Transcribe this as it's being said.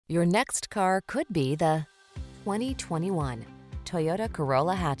Your next car could be the 2021 Toyota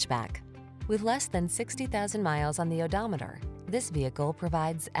Corolla Hatchback. With less than 60,000 miles on the odometer, this vehicle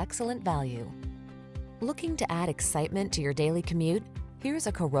provides excellent value. Looking to add excitement to your daily commute? Here's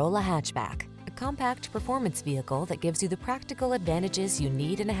a Corolla Hatchback, a compact performance vehicle that gives you the practical advantages you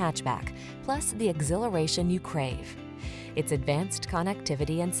need in a hatchback, plus the exhilaration you crave. Its advanced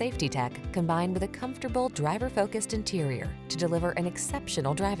connectivity and safety tech combine with a comfortable, driver-focused interior to deliver an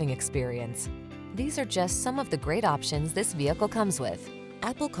exceptional driving experience. These are just some of the great options this vehicle comes with: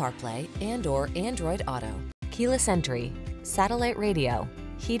 Apple CarPlay and/or Android Auto, keyless entry, satellite radio,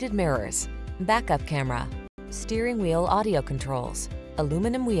 heated mirrors, backup camera, steering wheel audio controls,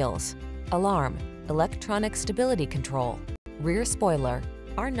 aluminum wheels, alarm, electronic stability control, rear spoiler.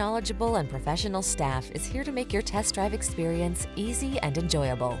 Our knowledgeable and professional staff is here to make your test drive experience easy and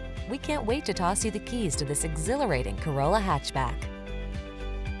enjoyable. We can't wait to toss you the keys to this exhilarating Corolla Hatchback.